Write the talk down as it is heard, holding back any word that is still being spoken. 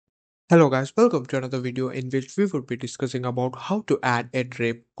Hello guys, welcome to another video in which we will be discussing about how to add a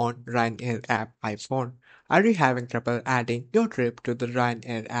trip on Ryanair app iPhone. Are you having trouble adding your trip to the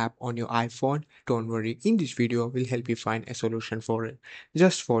Ryanair app on your iPhone? Don't worry, in this video we'll help you find a solution for it.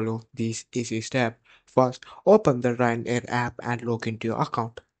 Just follow these easy steps. First, open the Ryanair app and log into your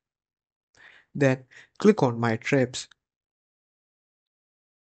account. Then click on My Trips.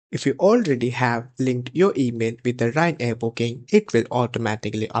 If you already have linked your email with the Ryanair booking, it will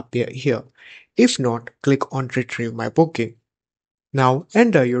automatically appear here. If not, click on Retrieve My Booking. Now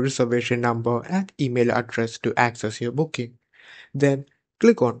enter your reservation number and email address to access your booking. Then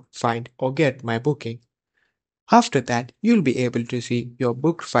click on Find or Get My Booking. After that, you'll be able to see your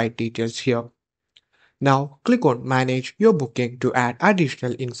booked flight details here. Now click on Manage Your Booking to add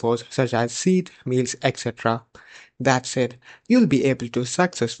additional infos such as seat, meals, etc. That's it. You'll be able to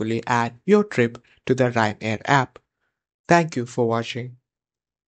successfully add your trip to the Ryanair app. Thank you for watching.